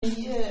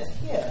year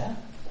here,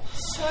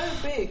 so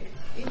big.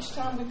 Each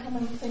time we come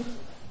and think,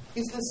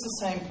 is this the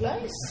same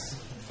place?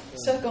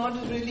 So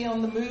God is really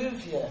on the move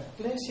here.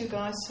 Bless you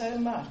guys so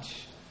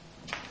much.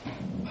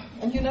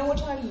 And you know what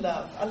I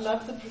love? I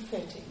love the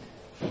prophetic.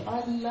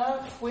 I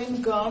love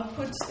when God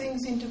puts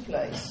things into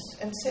place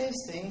and says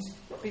things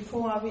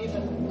before I've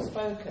even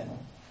spoken.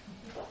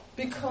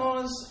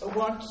 Because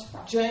what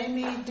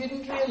Jamie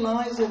didn't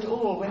realize at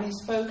all when he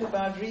spoke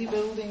about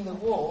rebuilding the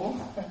wall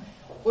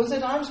was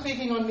that I'm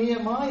speaking on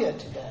Nehemiah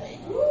today.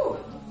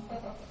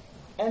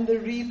 And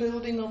the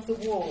rebuilding of the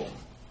wall.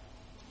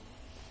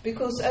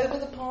 Because over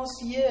the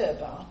past year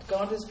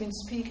God has been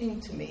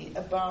speaking to me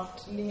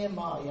about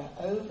Nehemiah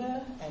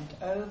over and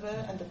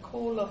over, and the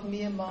call of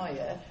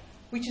Nehemiah,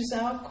 which is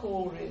our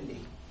call really.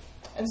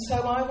 And so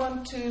I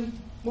want to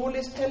more or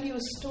less tell you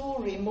a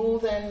story more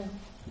than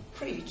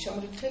preach. I'm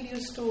going to tell you a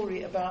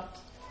story about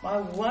my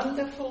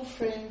wonderful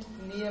friend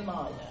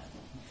Nehemiah.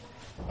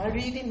 I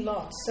read him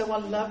lots, so I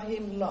love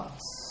him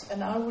lots.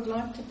 And I would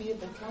like to be a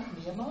bit like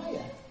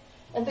Nehemiah.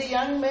 And the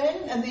young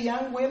men and the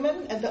young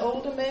women and the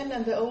older men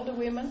and the older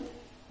women,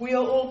 we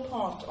are all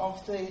part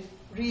of the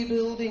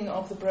rebuilding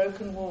of the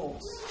broken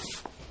walls.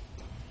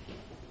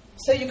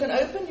 So you can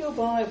open your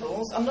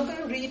Bibles. I'm not going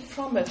to read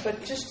from it,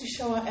 but just to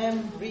show I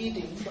am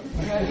reading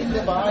in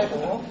the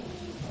Bible.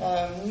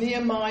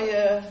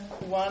 Nehemiah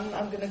 1,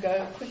 I'm going to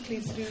go quickly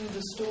through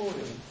the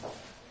story.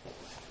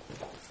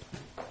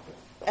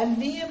 And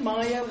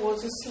Nehemiah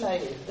was a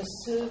slave, a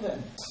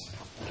servant.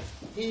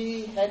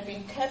 He had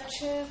been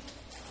captured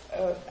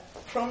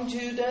from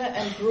Judah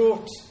and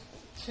brought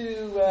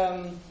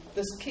to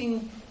this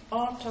king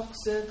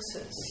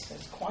Artaxerxes.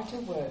 That's quite a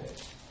word.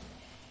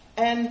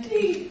 And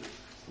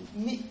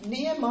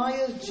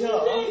Nehemiah's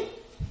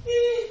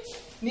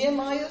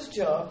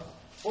job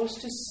was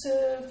to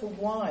serve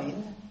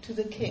wine to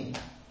the king.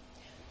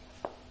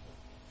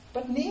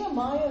 But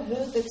Nehemiah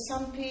heard that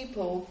some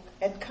people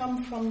had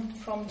come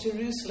from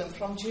Jerusalem,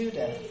 from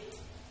Judah,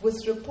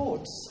 with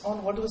reports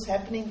on what was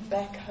happening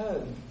back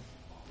home.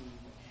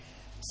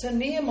 So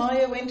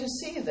Nehemiah went to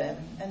see them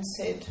and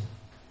said,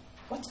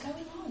 "What's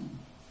going on?"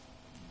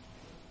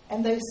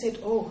 And they said,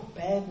 "Oh,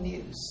 bad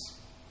news.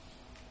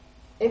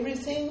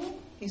 Everything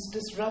is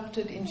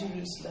disrupted in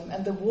Jerusalem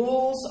and the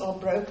walls are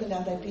broken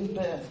and they've been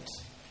burnt.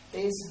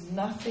 There's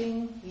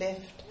nothing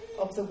left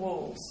of the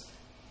walls."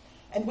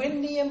 And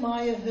when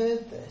Nehemiah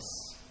heard this,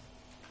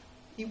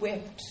 he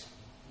wept.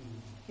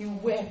 He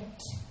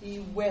wept. He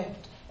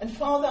wept. And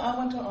Father, I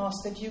want to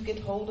ask that you get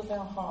hold of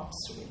our hearts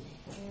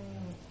really.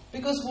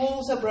 Because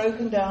walls are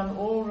broken down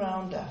all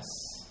around us.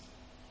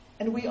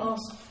 And we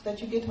ask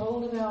that you get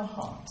hold of our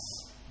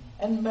hearts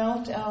and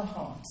melt our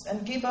hearts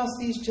and give us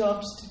these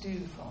jobs to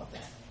do, Father,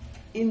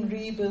 in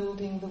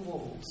rebuilding the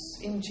walls,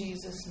 in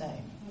Jesus'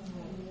 name.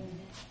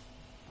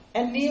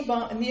 And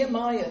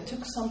Nehemiah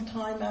took some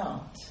time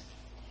out,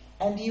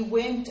 and he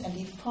went and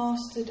he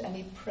fasted and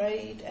he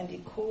prayed and he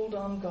called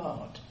on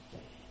God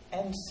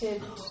and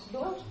said,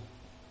 "Lord,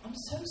 I'm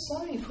so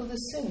sorry for the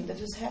sin that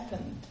has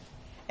happened.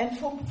 And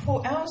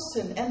for our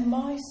sin and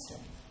my sin.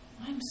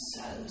 I'm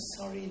so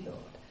sorry,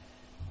 Lord.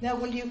 Now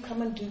will you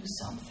come and do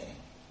something?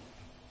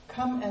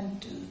 Come and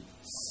do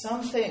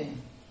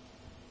something."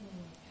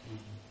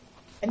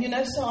 And you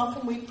know, so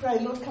often we pray,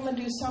 "Lord, come and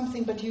do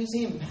something, but use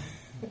him."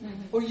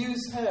 Or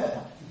use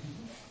her.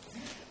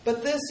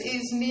 But this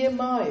is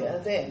Nehemiah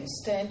then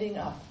standing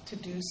up to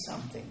do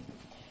something.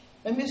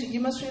 And you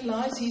must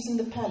realize he's in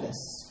the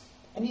palace.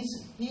 And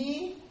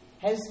he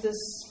has this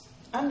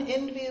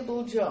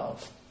unenviable job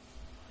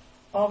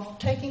of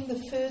taking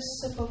the first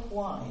sip of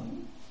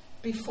wine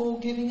before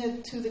giving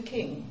it to the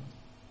king,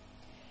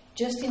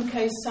 just in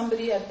case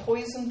somebody had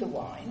poisoned the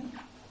wine,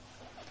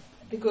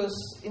 because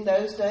in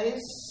those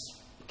days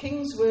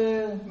kings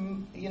were,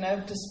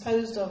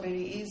 disposed of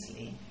very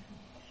easily.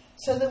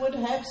 So they would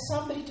have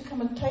somebody to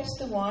come and taste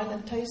the wine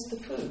and taste the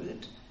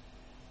food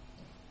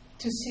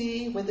to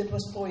see whether it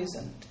was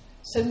poisoned.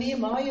 So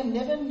Nehemiah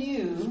never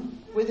knew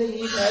whether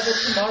he'd have it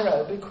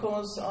tomorrow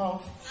because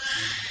of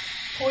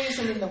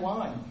poison in the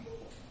wine.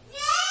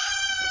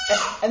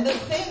 And the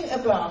thing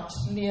about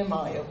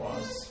Nehemiah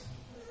was,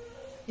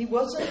 he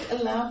wasn't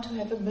allowed to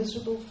have a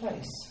miserable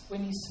face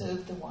when he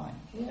served the wine.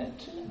 He's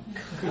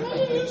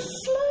a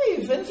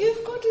slave, and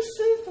you've got to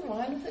serve the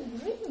wine with a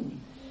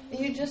grin. And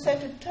you just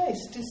have to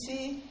taste to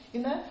see,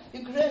 you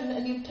grin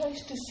and you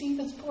taste to see if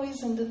it's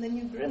poisoned, and then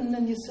you grin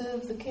and you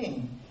serve the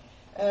king.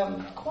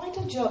 Quite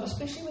a job,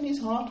 especially when his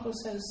heart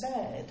was so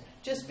sad,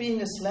 just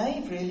being a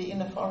slave really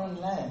in a foreign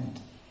land.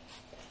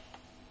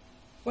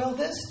 Well,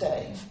 this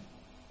day,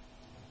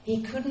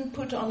 he couldn't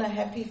put on a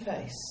happy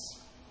face.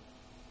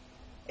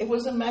 It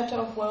was a matter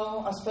of,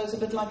 I suppose a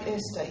bit like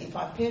Esther. If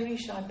I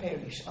perish, I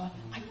perish. I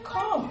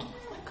can't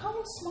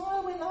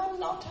smile when I'm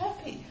not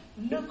happy.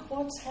 Look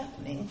what's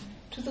happening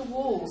to the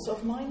walls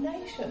of my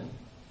nation.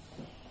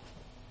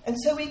 And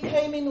so he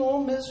came in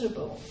all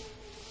miserable.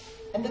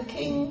 And the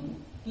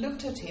king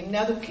looked at him.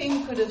 Now the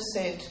king could have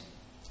said,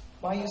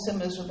 "Why are you so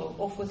miserable?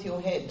 Off with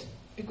your head."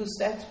 Because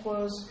that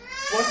was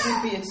what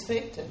would be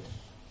expected.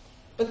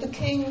 But the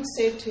king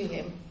said to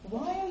him,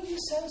 "Why are you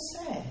so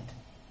sad?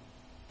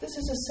 This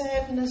is a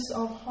sadness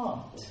of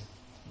heart."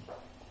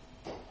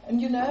 And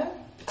you know,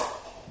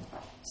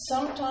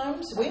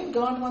 sometimes when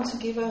God wants to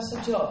give us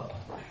a job,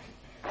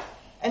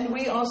 and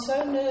we are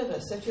so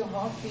nervous that your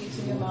heart beats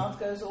and your mouth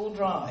goes all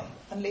dry,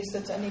 unless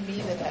it's only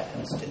me that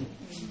happens to.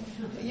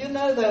 You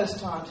know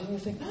those times, and you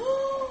think,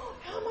 "Oh,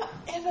 how am I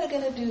ever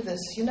going to do this?"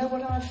 You know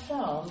what I've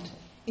found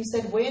is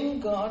that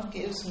when God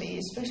gives me,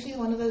 especially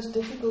one of those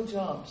difficult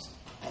jobs,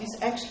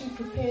 He's actually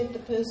prepared the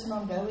person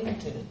I'm going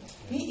to.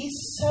 He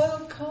is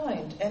so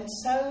kind and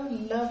so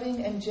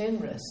loving and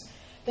generous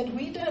that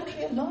we don't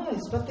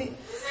realize, but the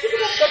people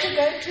have got to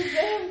go to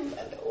them,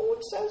 and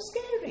it's so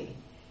scary.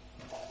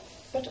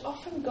 But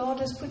often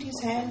God has put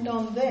His hand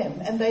on them,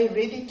 and they're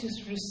ready to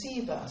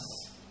receive us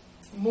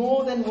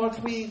more than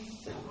what we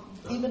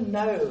even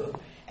know.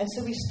 And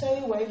so we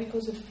stay away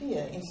because of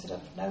fear instead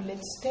of, no,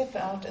 let's step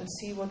out and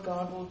see what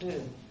God will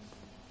do.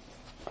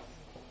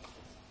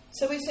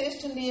 So he says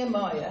to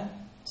Nehemiah,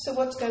 so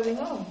what's going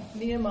on?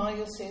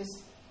 Nehemiah says,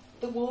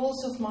 "The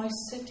walls of my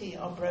city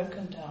are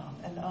broken down,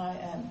 and I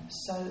am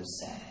so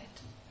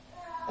sad."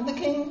 And the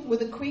king, with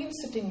the queen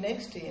sitting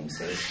next to him,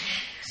 says,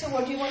 "So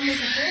what do you want me to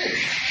do?"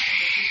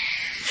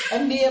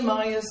 And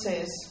Nehemiah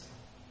says,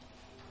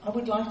 "I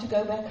would like to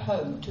go back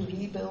home to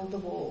rebuild the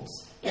walls."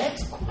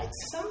 That's quite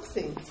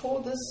something for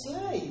the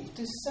slave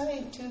to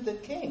say to the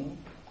king,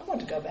 "I want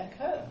to go back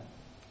home."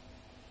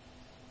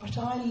 But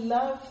I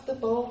love the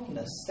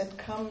boldness that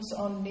comes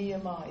on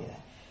Nehemiah,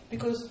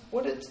 because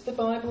what the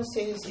Bible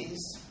says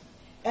is,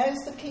 as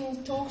the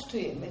king talks to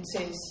him, it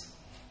says,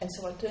 "And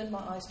so I turned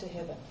my eyes to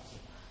heaven."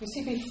 You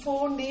see,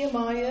 before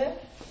Nehemiah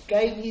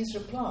gave his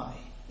reply,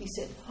 he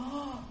said,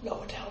 "Oh,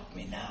 Lord, help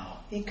me now."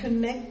 He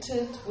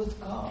connected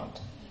with God.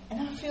 And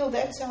I feel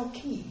that's our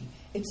key.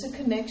 It's a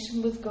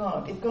connection with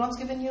God. If God's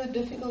given you a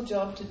difficult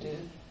job to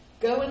do,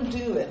 go and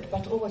do it.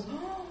 But always,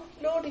 "Oh,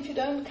 Lord, if you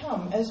don't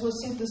come," as was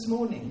said this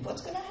morning,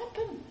 what's going to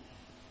happen?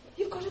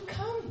 You've got to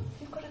come.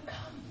 You've got to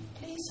come.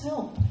 Please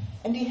help.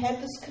 And he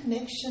had this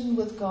connection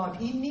with God.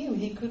 He knew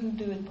he couldn't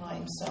do it by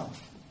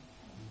himself.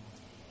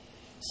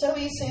 So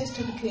he says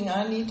to the king,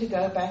 "I need to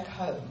go back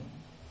home."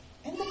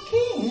 And the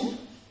king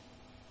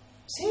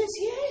says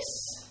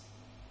yes.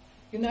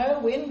 You know,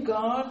 when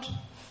God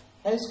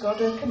has got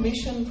a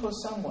commission for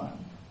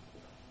someone,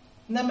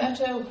 no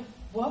matter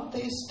what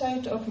their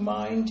state of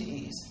mind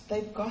is,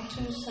 they've got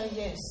to say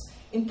yes.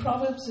 In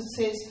Proverbs it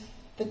says,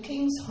 "The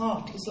king's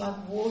heart is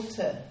like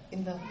water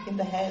in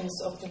the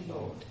hands of the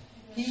Lord."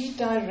 He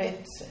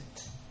directs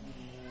it.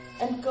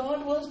 And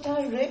God was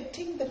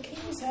directing the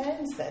king's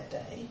hands that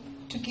day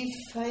to give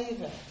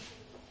favor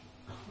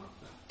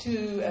to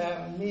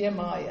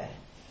Nehemiah.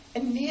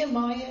 And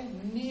Nehemiah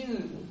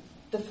knew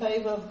the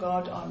favor of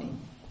God on him,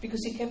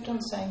 because he kept on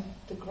saying,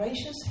 "The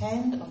gracious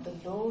hand of the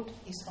Lord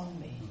is on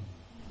me."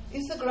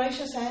 Is the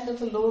gracious hand of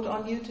the Lord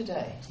on you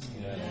today?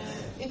 Yes.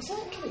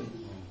 Exactly.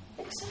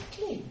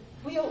 Exactly.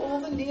 We are all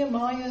the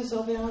Nehemiahs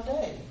of our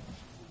day.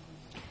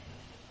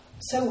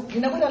 So, you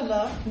know what I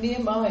love?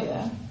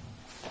 Nehemiah,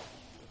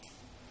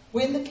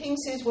 when the king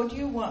says, "What do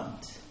you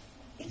want?"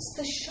 It's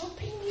the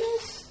shopping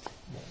list.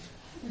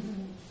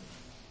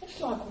 It's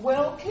like,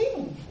 "Well,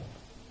 king,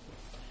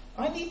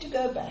 I need to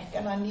go back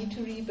and I need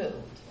to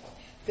rebuild.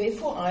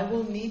 Therefore, I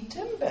will need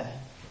timber.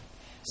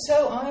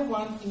 So I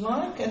want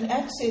an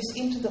access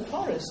into the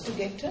forest to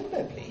get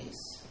timber, please.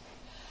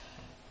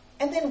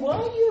 And then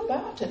while you're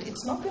about it,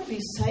 it's not going to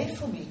be safe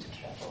for me to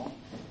travel.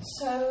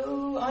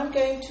 So I'm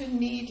going to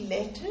need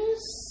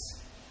letters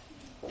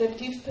that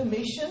give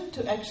permission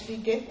to actually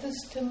get this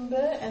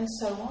timber and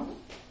so on.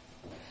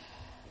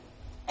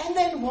 And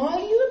then while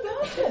you're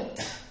about it,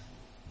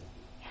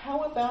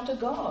 how about a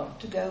guard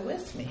to go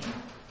with me?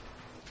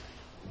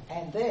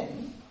 And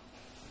then,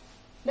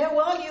 now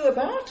while you're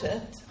about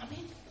it,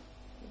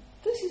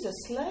 this is a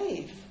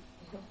slave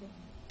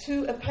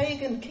to a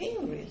pagan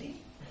king, really.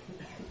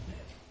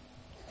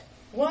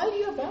 While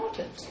you're about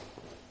it,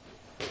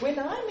 when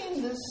I'm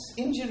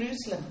in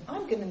Jerusalem,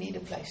 I'm going to need a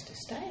place to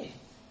stay.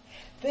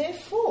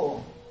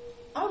 Therefore,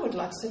 I would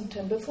like some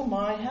timber for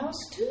my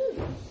house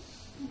too.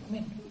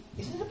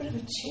 Isn't it a bit of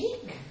a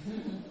cheek?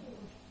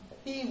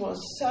 He was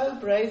so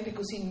brave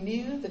because he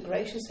knew the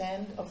gracious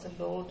hand of the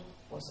Lord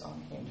was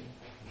on him.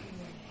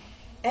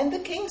 And the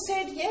king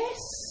said yes,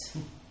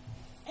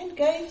 and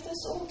gave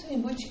this all to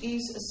him, which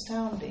is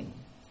astounding.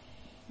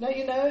 Now,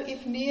 you know,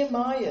 if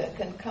Nehemiah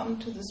can come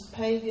to this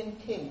pagan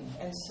king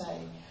and say,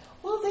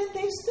 "Well, then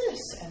there's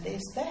this, and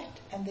there's that,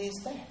 and there's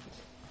that,"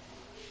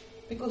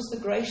 because the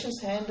gracious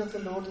hand of the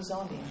Lord is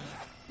on him,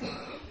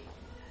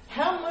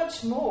 how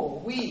much more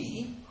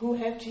we, who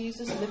have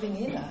Jesus living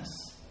in us,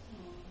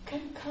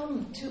 can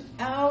come to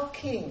our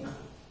King,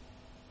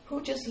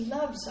 who just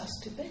loves us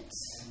to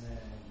bits,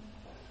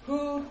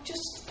 who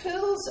just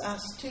fills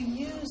us to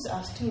use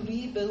us to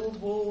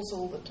rebuild walls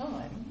all the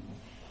time.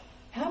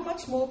 How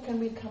much more can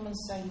we come and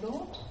say,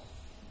 "Lord,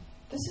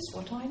 this is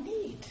what I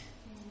need.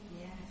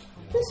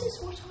 This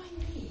is what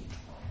I need.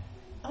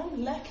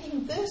 I'm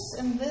lacking this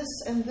and this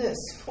and this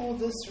for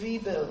this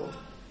rebuild.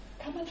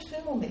 Come and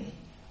fill me.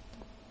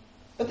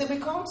 But then we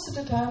can't sit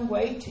at home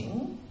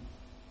waiting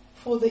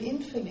for the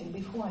infilling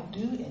before I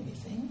do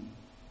anything.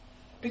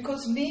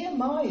 Because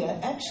Nehemiah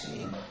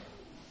actually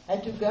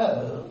had to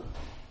go,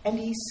 and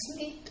he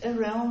sneaked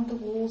around the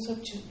walls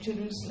of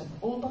Jerusalem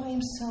all by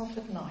himself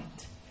at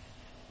night.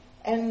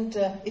 And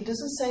it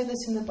doesn't say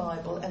this in the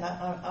Bible, and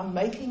I'm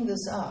making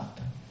this up,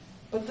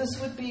 but this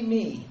would be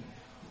me.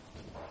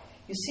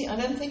 You see, I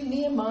don't think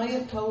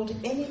Nehemiah told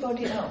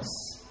anybody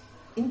else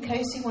in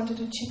case he wanted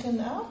to chicken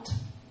out.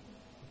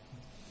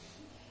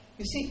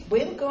 You see,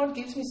 when God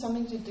gives me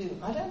something to do,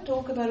 I don't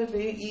talk about it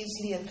very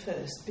easily at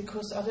first,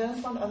 because I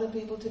don't want other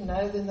people to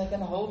know, then they're going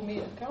to hold me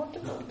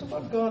accountable to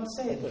what God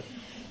said.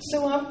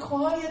 So I'm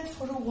quiet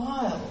for a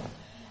while.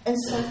 And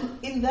so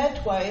in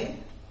that way,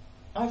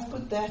 I've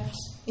put that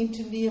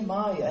into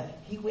Nehemiah.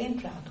 He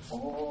went round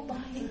all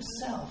by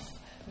himself,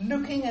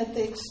 looking at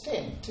the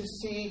extent to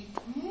see,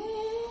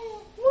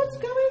 what's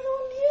going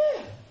on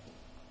here?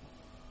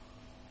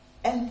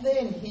 And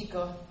then he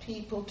got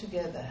people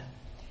together.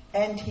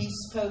 And he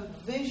spoke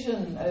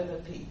vision over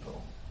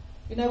people.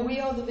 You know, we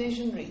are the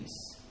visionaries.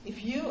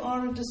 If you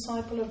are a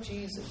disciple of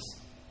Jesus,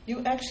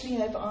 you actually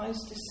have eyes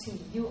to see.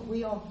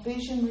 We are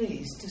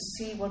visionaries to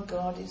see what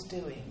God is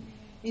doing.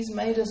 He's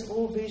made us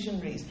all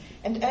visionaries.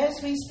 And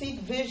as we speak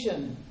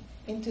vision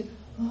into,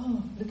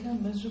 look how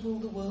miserable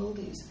the world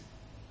is,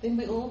 then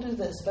we all do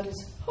this. But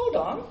it's, hold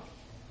on,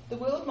 the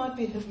world might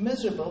be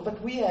miserable,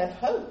 but we have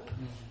hope.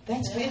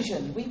 That's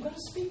vision. We've got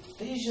to speak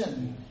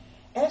vision.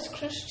 As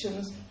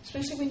Christians,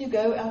 especially when you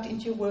go out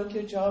into your work,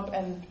 your job,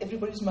 and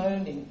everybody's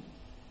moaning,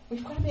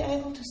 we've got to be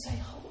able to say,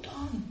 hold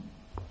on,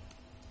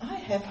 I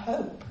have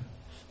hope.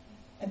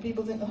 And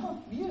people think,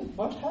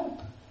 what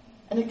hope?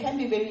 And it can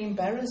be very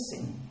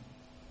embarrassing.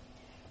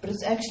 But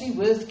it's actually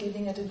worth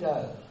giving it a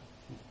go.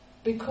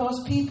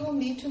 Because people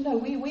need to know,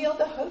 we are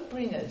the hope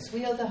bringers.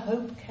 We are the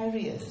hope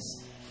carriers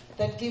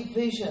that give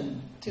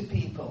vision to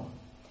people.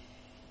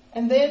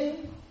 And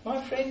then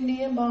my friend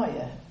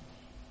Nehemiah,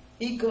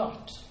 he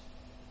got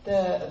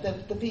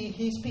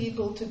his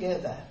people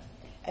together,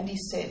 and he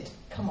said,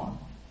 come on,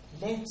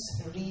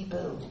 let's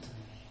rebuild.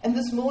 And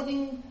this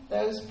morning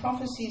those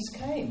prophecies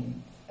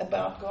came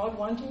about God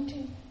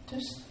wanting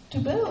to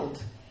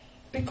build,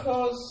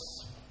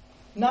 because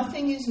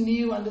nothing is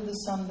new under the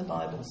sun, the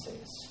Bible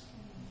says.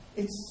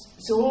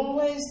 It's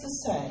always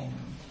the same.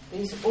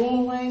 There's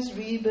always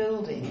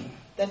rebuilding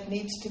that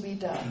needs to be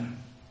done.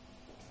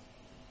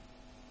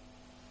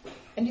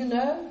 And you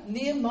know,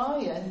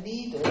 Nehemiah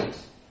needed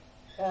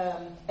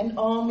an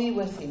army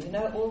with him,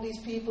 all these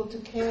people to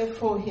care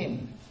for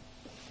him.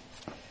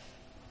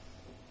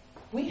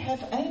 We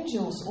have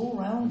angels all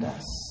around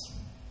us,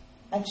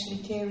 actually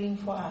caring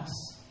for us,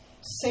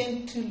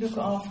 sent to look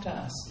after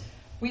us.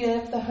 We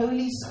have the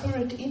Holy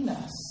Spirit in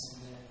us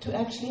to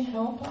actually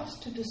help us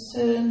to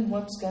discern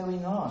what's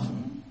going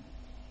on.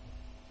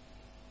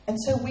 And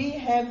so we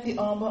have the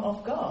armor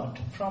of God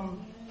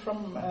from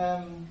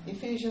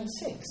Ephesians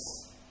 6,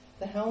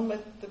 the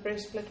helmet, the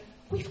breastplate.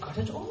 We've got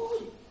it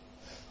all.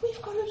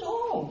 We've got it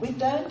all. We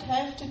don't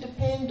have to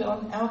depend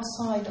on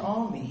outside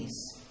armies.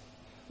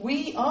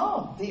 We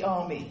are the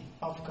army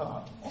of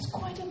God. That's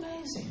quite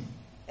amazing.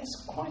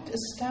 It's quite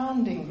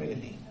astounding,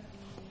 really.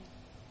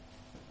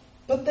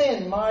 But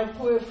then my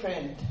poor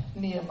friend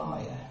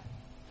Nehemiah,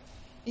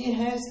 he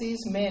has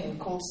these men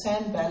called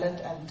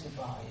Sanballat and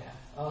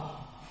Tobiah.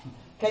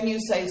 Can you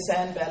say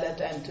Sanballat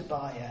and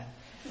Tobiah?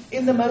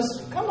 In the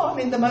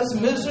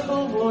most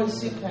miserable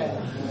voice you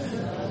can.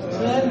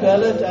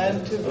 Sanballat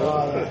and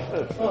Tobiah.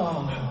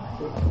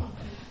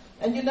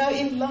 And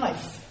in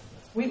life,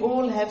 we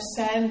all have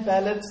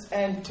Sanballats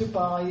and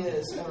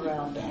Tobiahs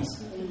around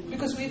us.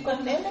 Because we've got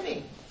an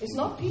enemy. It's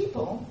not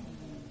people.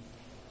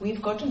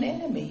 We've got an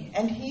enemy.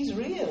 And he's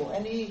real.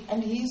 And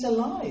he's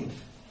alive.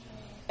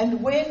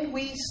 And when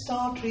we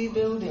start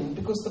rebuilding,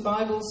 because the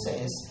Bible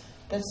says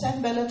that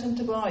Sanballat and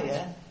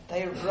Tobiah,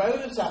 they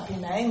rose up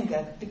in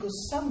anger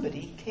because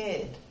somebody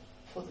cared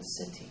for the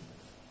city.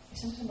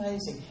 Isn't it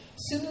amazing?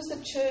 As soon as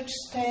the church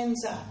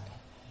stands up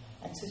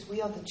and says,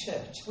 we are the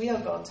church, we are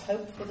God's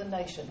hope for the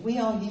nation, we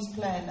are his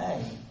plan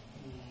A,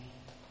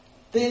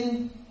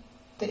 then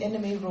the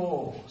enemy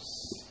roars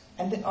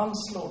and the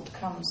onslaught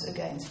comes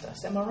against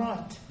us. Am I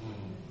right?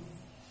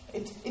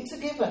 It's a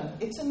given.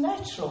 It's a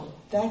natural.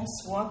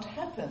 That's what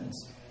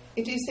happens.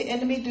 It is the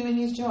enemy doing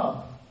his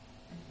job.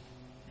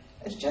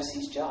 It's just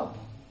his job.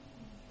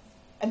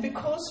 And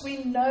because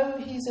we know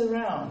he's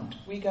around,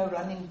 we go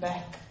running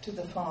back to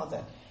the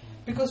Father.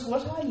 Because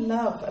what I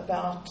love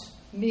about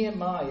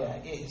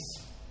Nehemiah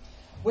is,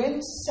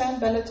 when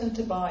Sanballat and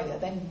Tobiah,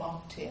 they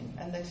mocked him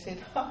and they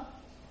said,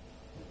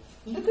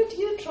 look at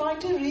you trying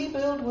to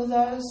rebuild with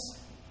those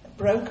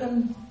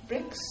broken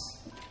bricks.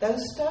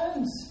 Those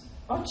stones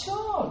are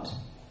charred.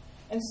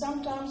 And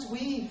sometimes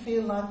we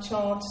feel like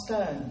charred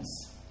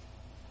stones.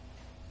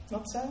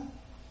 Not so?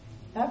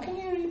 How can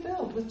you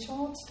rebuild with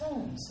charred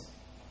stones?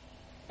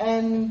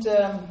 And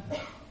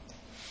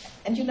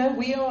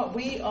we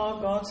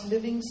are God's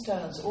living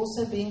stones,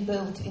 also being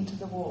built into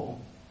the wall.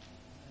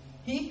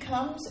 He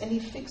comes and he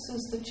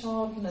fixes the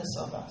childness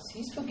of us.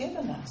 He's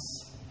forgiven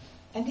us.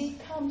 And he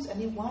comes and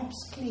he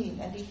wipes clean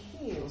and he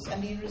heals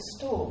and he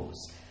restores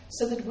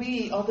so that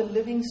we are the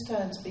living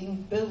stones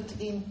being built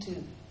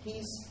into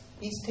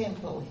his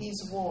temple,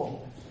 his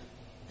wall.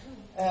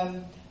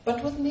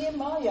 But with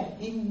Nehemiah,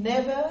 he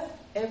never,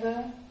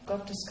 ever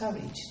got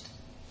discouraged.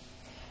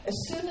 As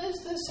soon as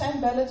the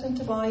Sanballat and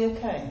Tobiah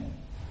came,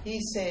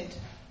 he said,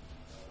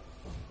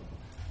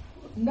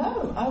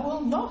 "No, I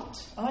will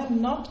not.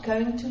 I'm not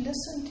going to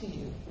listen to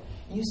you."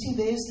 You see,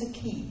 there's the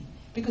key.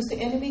 Because the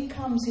enemy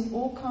comes in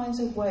all kinds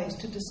of ways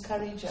to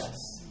discourage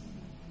us.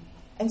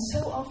 And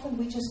so often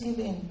we just give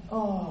in.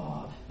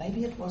 Oh,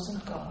 maybe it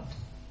wasn't God.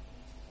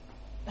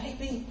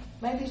 Maybe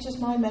it's just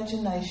my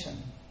imagination.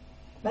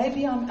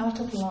 Maybe I'm out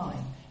of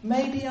line.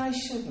 Maybe I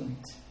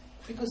shouldn't.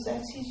 Because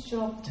that's his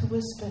job to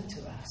whisper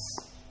to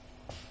us.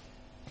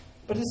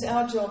 But it's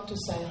our job to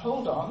say,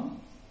 hold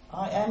on,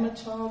 I am a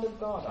child of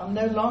God. I'm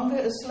no longer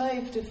a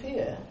slave to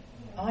fear.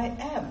 I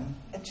am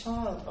a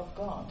child of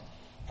God.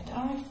 And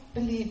I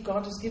believe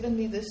God has given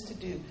me this to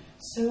do.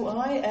 So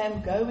I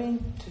am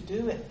going to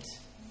do it.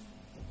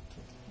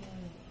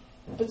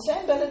 But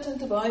Sanballat and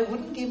Tobiah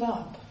wouldn't give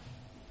up.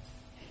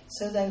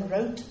 So they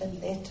wrote a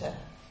letter.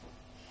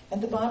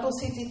 And the Bible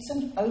says it's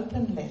an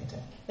open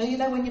letter. Now, you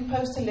know, when you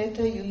post a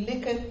letter, you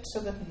lick it so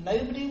that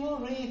nobody will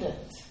read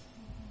it.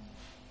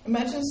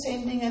 Imagine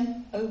sending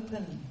an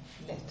open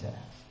letter.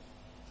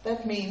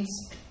 That means,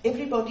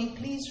 everybody,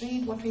 please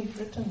read what we've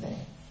written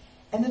there.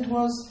 And it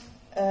was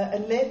a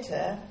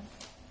letter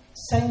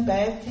saying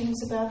bad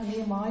things about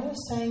Nehemiah,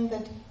 saying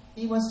that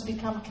he wants to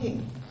become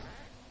king,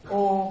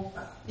 or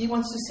he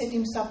wants to set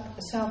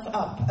himself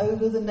up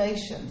over the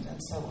nation,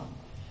 and so on.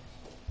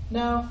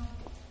 Now,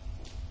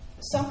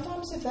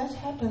 sometimes if that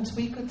happens,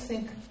 we could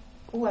think,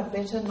 oh, I'd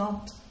better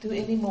not do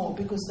any more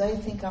because they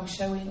think I'm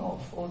showing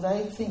off, or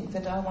they think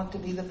that I want to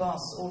be the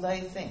boss, or they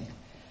think.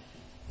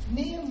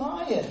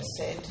 Nehemiah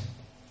said,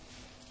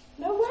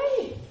 no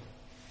way,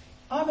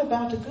 I'm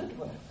about a good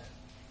work.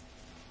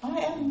 I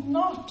am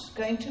not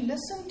going to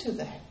listen to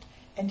that.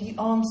 And he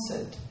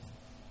answered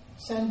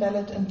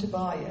Sanballat and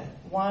Tobiah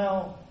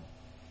while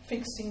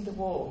fixing the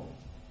wall.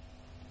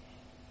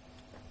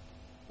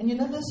 And you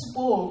know, this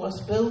wall was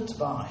built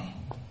by,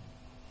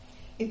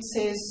 it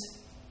says,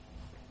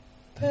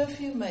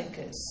 perfume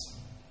makers.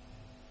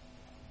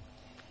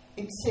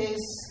 It says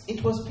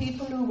it was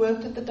people who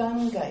worked at the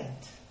dung gate.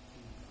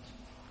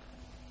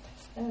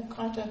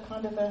 Quite a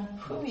kind of a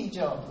hooey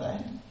job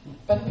there.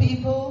 But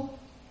people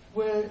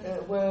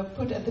were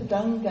put at the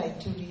dung gate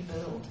to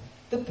rebuild.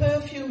 The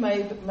perfume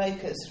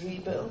makers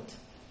rebuilt.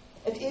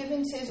 It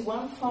even says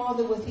one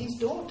father with his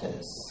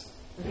daughters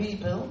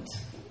rebuilt.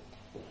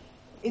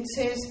 It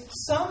says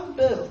some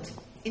built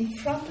in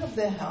front of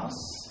their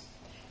house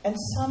and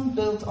some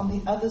built on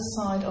the other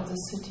side of the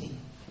city.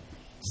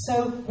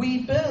 So we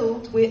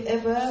build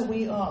wherever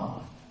we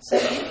are. So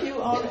if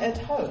you are at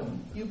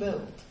home, you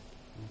build.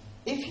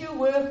 If you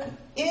work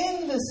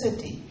in the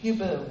city, you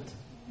build.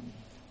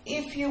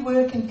 If you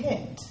work in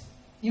Kent,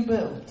 you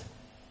build.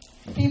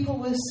 People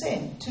were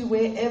sent to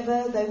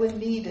wherever they were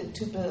needed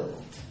to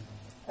build.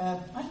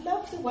 I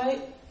love the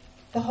way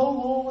the whole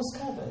wall was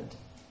covered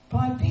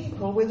by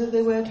people, whether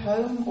they were at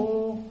home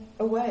or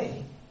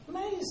away.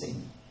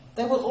 Amazing.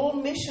 They were all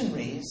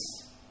missionaries,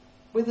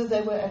 whether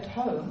they were at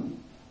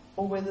home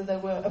or whether they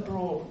were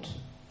abroad.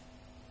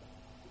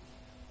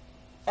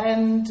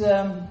 And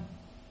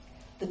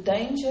the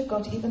danger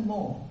got even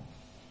more.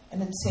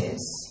 And it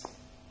says,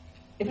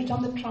 every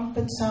time the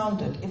trumpet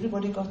sounded,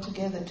 everybody got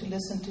together to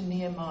listen to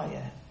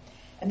Nehemiah.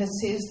 And it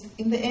says,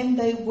 in the end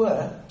they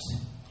worked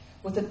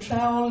with a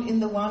trowel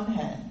in the one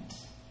hand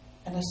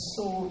and a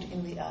sword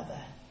in the other.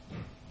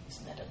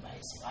 Isn't that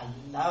amazing? I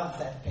love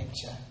that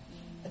picture.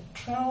 A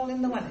trowel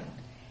in the one hand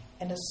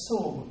and a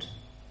sword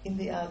in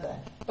the other.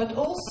 But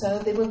also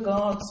there were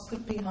guards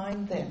put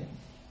behind them.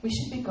 We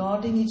should be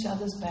guarding each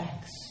other's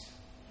backs.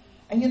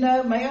 And you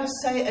know, may I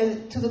say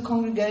to the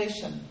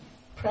congregation,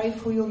 pray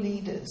for your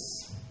leaders.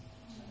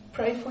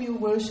 Pray for your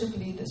worship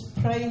leaders.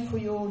 Pray for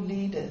your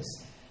leaders.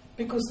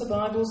 Because the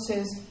Bible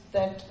says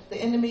that the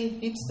enemy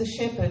eats the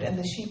shepherd and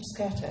the sheep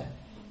scatter.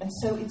 And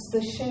so it's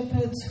the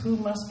shepherds who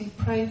must be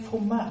prayed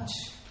for much.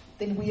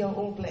 Then we are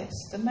all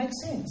blessed. That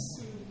makes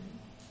sense.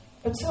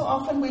 But so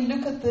often we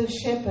look at the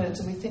shepherds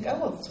and we think, oh,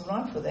 well, it's all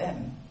right for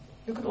them.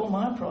 Look at all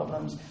my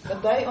problems.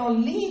 But they are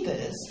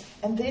leaders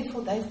and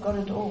therefore they've got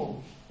it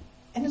all.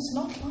 And it's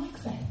not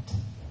like that.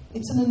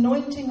 It's an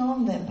anointing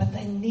on them, but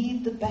they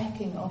need the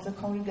backing of the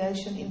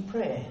congregation in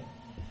prayer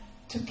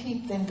to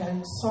keep them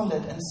going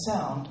solid and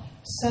sound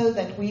so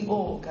that we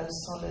all go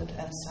solid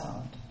and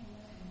sound.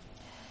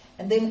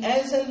 And then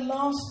as a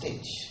last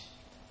ditch,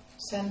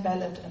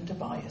 Sanballat and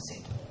Tobiah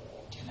said,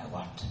 do you know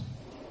what?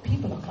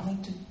 People are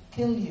coming to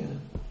kill you.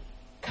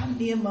 Come,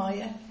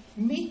 Nehemiah,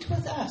 meet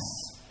with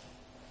us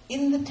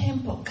in the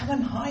temple. Come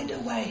and hide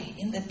away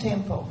in the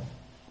temple.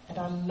 And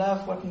I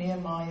love what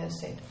Nehemiah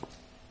said.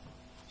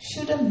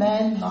 Should a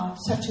man like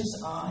such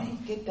as I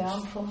get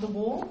down from the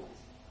wall?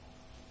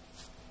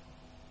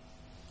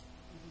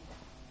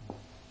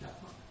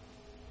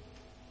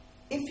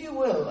 you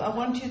will, I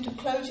want you to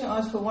close your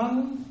eyes for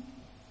 1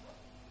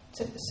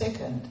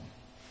 second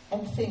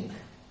and think,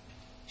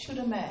 should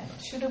a man,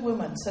 should a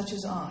woman such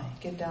as I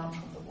get down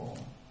from the wall?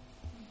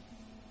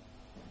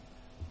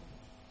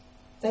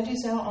 That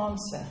is our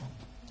answer.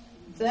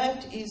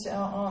 That is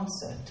our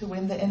answer to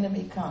when the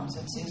enemy comes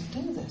and says,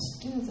 do this,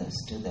 do this,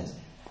 do this.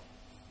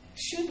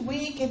 Should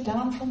we get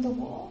down from the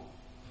wall?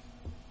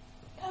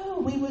 No,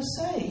 we were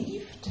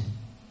saved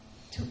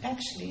to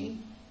actually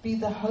be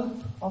the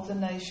hope of the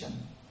nation.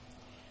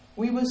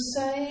 We were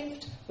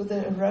saved with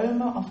the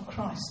aroma of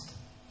Christ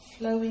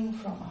flowing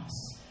from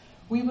us.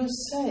 We were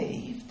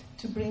saved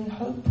to bring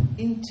hope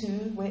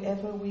into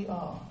wherever we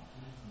are.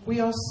 We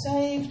are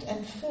saved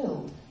and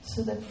filled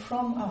so that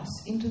from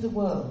us into the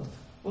world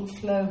will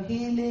flow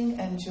healing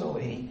and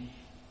joy,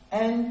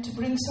 and to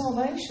bring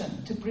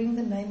salvation, to bring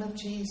the name of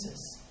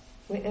Jesus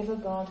wherever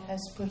God has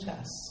put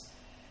us.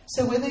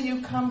 So whether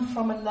you come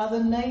from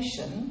another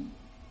nation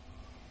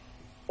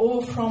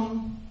or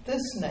from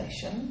this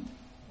nation,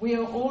 we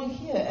are all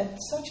here at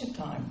such a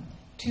time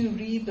to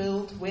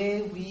rebuild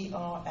where we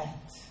are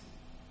at.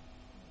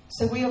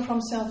 So we are from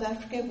South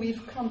Africa.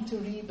 We've come to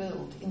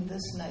rebuild in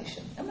this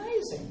nation.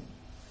 Amazing.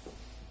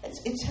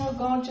 It's how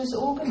God just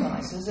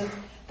organizes it,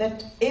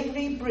 that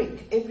every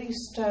brick, every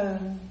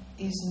stone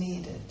is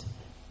needed.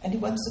 And He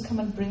wants to come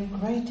and bring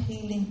great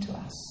healing to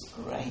us,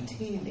 great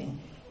healing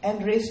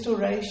and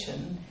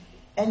restoration,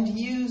 and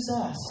use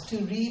us to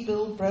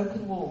rebuild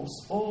broken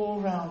walls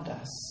all around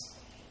us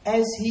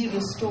as He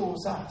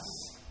restores us.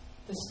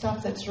 The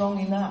stuff that's wrong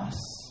in us,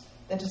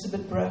 that is a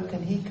bit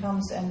broken, He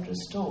comes and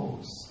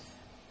restores.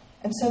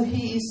 And so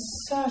He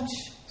is such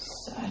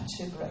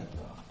a great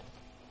God.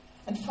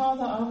 And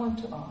Father, I want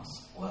to ask,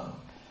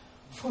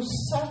 for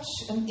such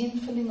an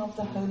infilling of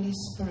the Holy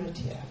Spirit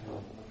here.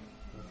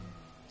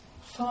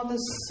 Father,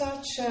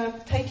 such a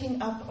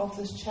taking up of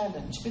this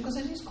challenge, because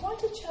it is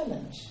quite a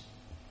challenge.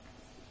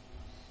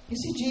 You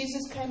see,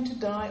 Jesus came to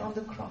die on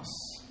the cross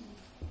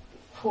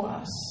for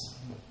us,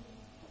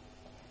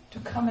 to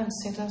come and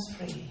set us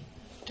free,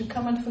 to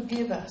come and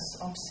forgive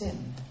us of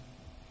sin,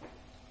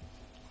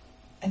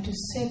 and to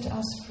set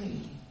us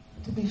free,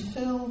 to be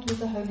filled with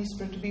the Holy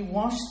Spirit, to be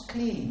washed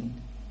clean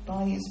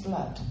by His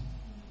blood.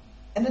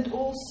 And it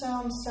all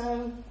sounds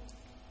so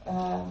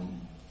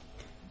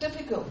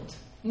difficult.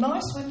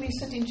 Nice when we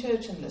sit in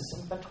church and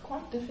listen, but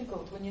quite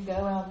difficult when you go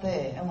out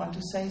there and want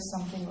to say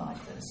something like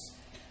this.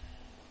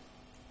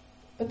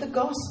 But the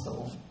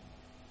gospel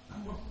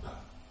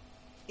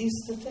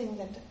is the thing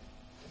that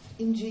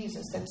in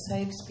Jesus that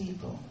saves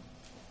people.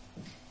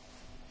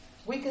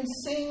 We can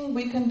sing,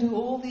 we can do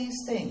all these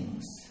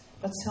things,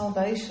 but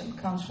salvation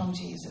comes from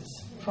Jesus,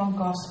 from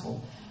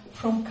gospel,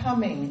 from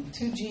coming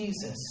to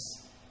Jesus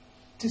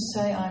to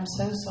say, I'm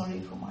so sorry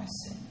for my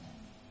sin.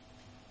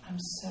 I'm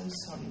so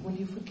sorry. Will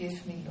you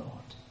forgive me,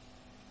 Lord?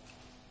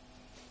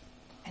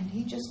 And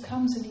He just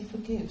comes and He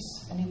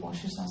forgives and He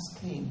washes us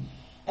clean.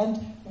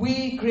 And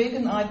we, Greg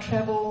and I,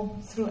 travel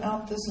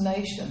throughout this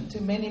nation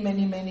to many,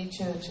 many, many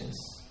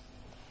churches.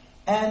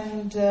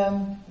 And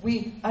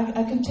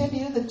I can tell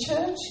you the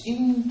church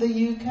in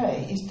the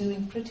UK is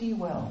doing pretty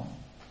well.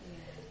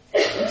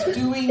 It's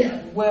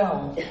doing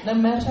well. No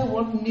matter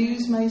what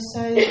news may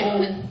say,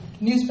 or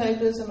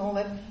newspapers and all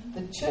that,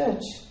 the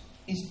church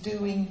is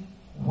doing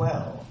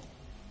well.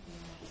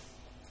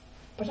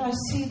 But I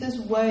see this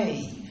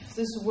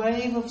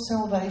wave of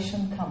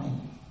salvation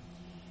coming.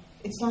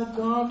 It's like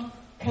God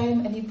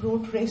came and He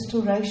brought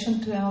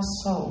restoration to our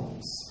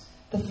souls.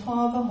 The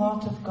Father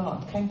heart of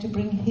God came to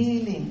bring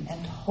healing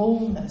and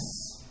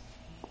wholeness.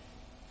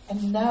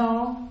 And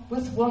now,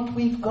 with what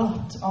we've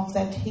got of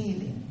that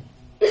healing,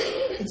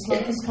 it's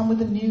like He's come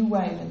with a new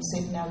wave and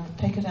said, now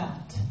take it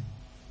out.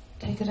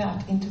 Take it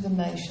out into the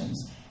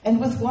nations. And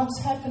with what's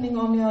happening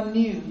on our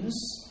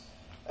news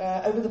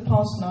over the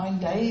past 9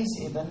 days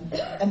even,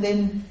 and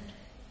then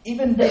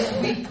even this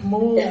week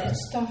more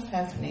stuff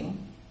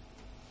happening,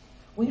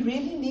 we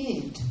really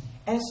need,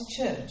 as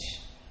church,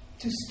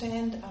 to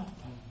stand up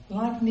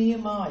like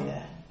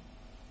Nehemiah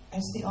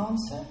as the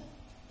answer.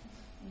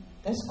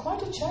 That's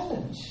quite a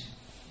challenge.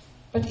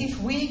 But if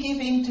we give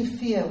in to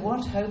fear,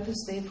 what hope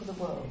is there for the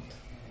world?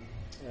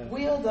 Yeah.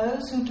 We are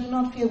those who do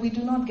not fear. We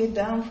do not get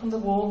down from the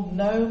wall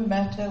no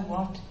matter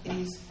what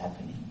is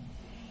happening.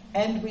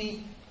 And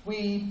we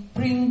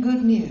bring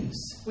good news.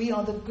 We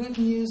are the good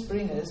news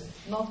bringers,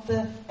 not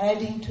the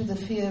adding to the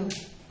fear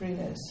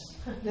bringers.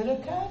 Is that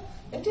okay?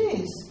 It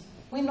is.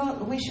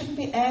 We shouldn't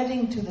be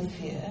adding to the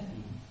fear.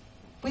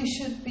 We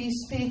should be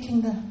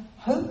speaking the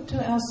hope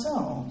to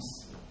ourselves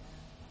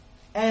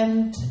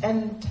and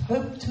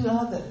hope to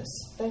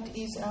others. That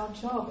is our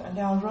job and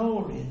our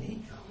role,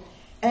 really.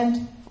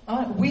 And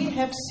we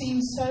have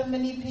seen so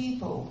many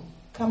people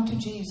come to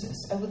Jesus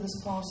over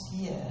this past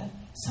year.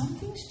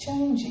 Something's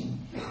changing.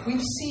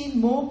 We've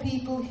seen more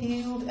people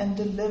healed and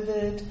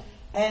delivered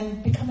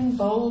and becoming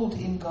bold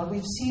in God.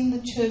 We've seen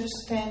the church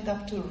stand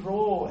up to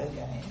roar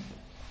again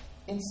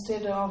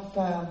instead of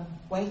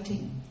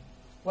waiting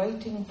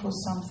for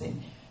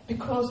something.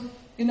 Because,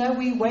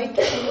 we wait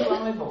for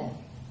revival.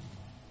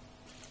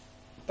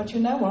 But you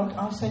know what?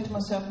 I say to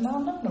myself, no,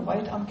 I'm not going to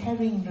wait. I'm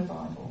carrying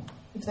revival.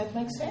 If that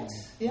makes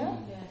sense? Yeah?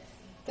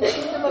 The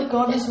kingdom of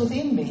God is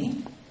within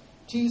me.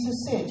 Jesus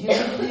said, you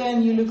look here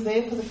and you look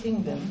there for the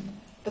kingdom,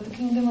 but the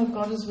kingdom of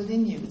God is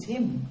within you. It's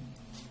Him.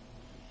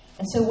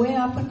 And so where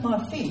I put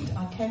my feet,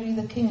 I carry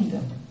the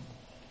kingdom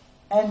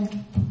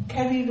and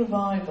carry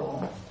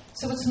revival.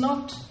 So it's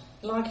not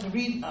like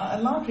I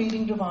like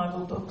reading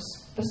revival books,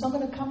 but it's not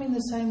going to come in the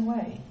same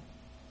way.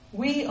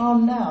 We are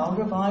now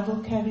revival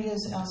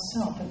carriers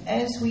ourselves, and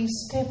as we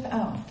step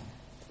out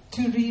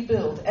to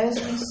rebuild, as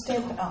we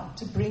step out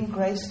to bring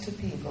grace to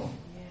people,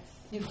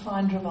 you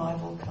find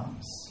revival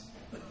comes.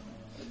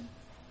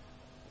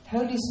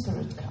 Holy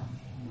Spirit, come.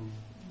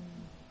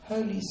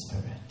 Holy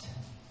Spirit.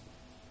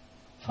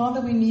 Father,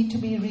 we need to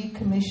be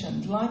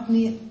recommissioned, like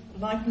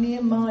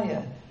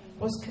Nehemiah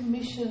was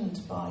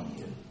commissioned by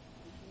you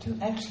to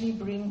actually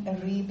bring a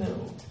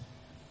rebuild.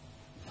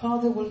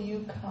 Father, will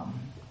you come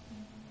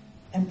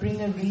and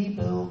bring a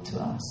rebuild to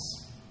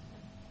us?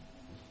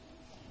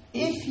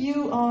 If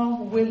you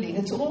are willing,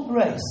 it's all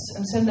grace,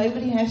 and so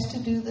nobody has to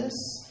do this.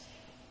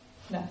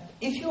 No.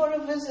 If you are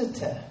a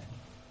visitor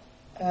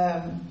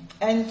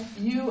and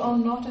you are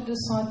not a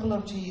disciple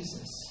of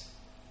Jesus,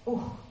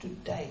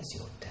 today is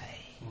your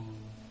day.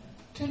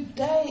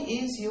 Today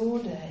is your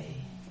day.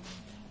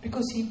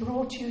 Because He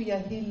brought you here,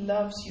 He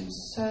loves you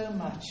so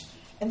much.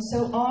 And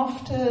so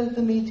after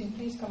the meeting,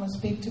 please come and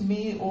speak to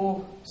me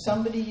or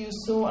somebody you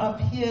saw up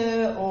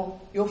here or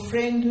your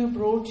friend who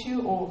brought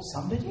you or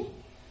somebody.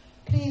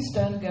 Please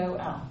don't go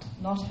out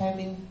not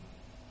having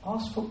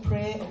asked for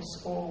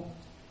prayers or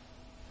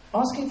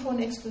asking for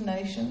an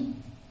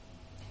explanation.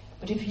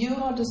 But if you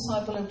are a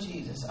disciple of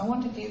Jesus, I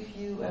want to give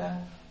you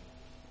a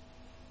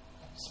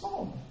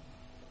small,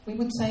 we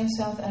would say in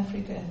South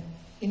Africa,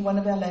 in one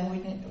of our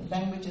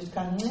languages,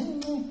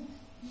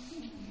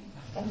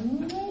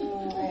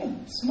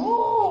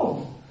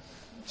 small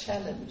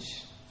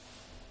challenge.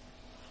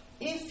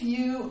 If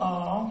you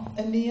are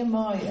a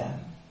Nehemiah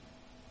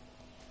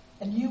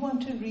and you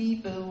want to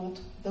rebuild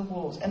the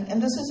walls, and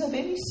this is a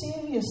very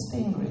serious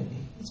thing,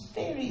 really. It's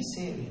very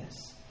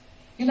serious.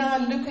 You know, I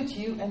look at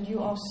you and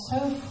you are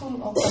so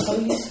full of the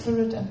Holy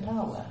Spirit and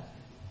power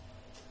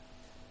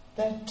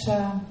that,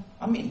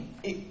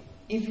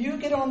 if you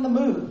get on the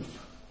move,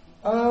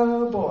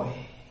 oh boy,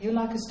 you're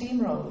like a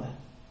steamroller.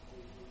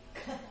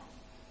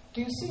 Do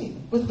you see?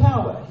 With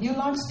power. You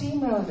like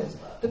steamrollers.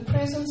 The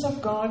presence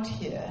of God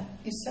here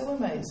is so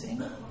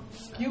amazing.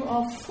 You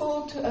are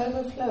full to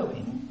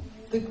overflowing.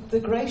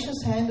 The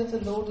gracious hand of the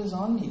Lord is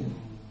on you.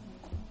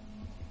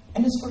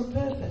 And it's for a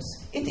purpose.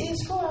 It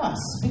is for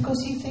us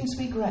because He thinks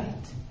we're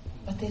great.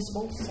 But there's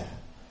also,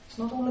 it's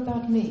not all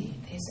about me.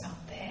 There's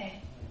out there.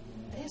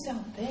 There's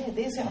out there.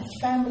 There's our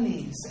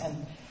families.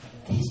 And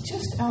there's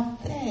just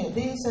out there.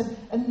 There's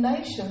a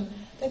nation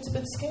that's a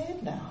bit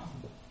scared now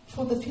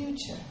for the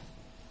future.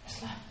 It's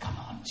like, come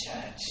on,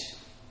 church.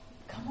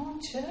 Come on,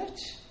 church.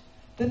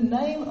 The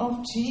name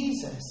of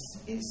Jesus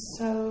is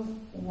so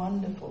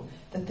wonderful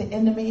that the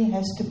enemy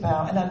has to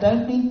bow. And I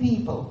don't mean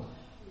people.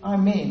 I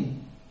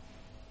mean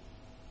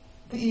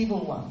the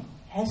evil one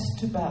has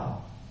to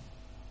bow.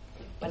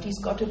 But he's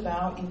got to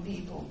bow in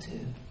people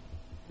too.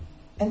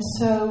 And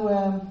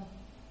so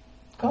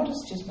God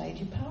has just made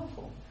you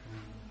powerful.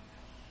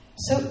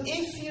 So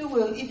if you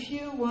will, if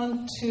you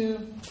want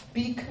to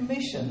be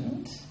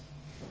commissioned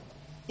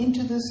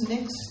into this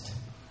next,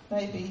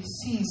 maybe,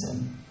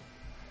 season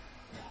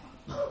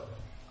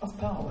of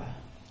power,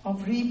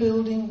 of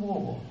rebuilding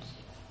walls,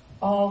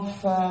 of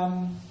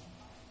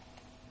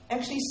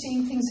actually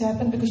seeing things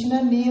happen, because you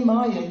know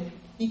Nehemiah,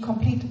 he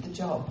completed the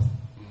job.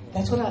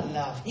 That's what I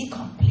love. He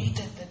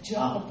completed the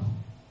job.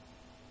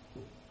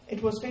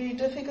 It was very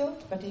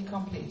difficult, but he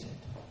completed.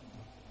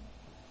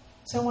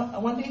 So I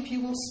wonder if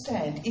you will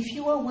stand. If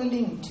you are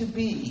willing to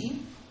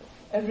be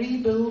a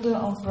rebuilder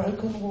of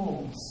broken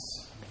walls,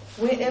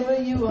 wherever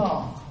you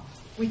are,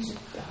 which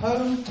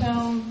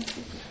hometown,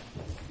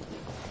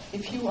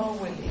 if you are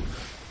willing.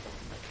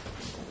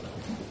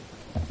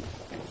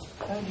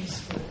 Holy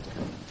Spirit,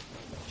 come.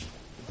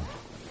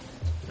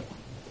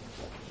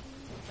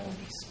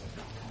 Holy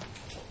Spirit, come.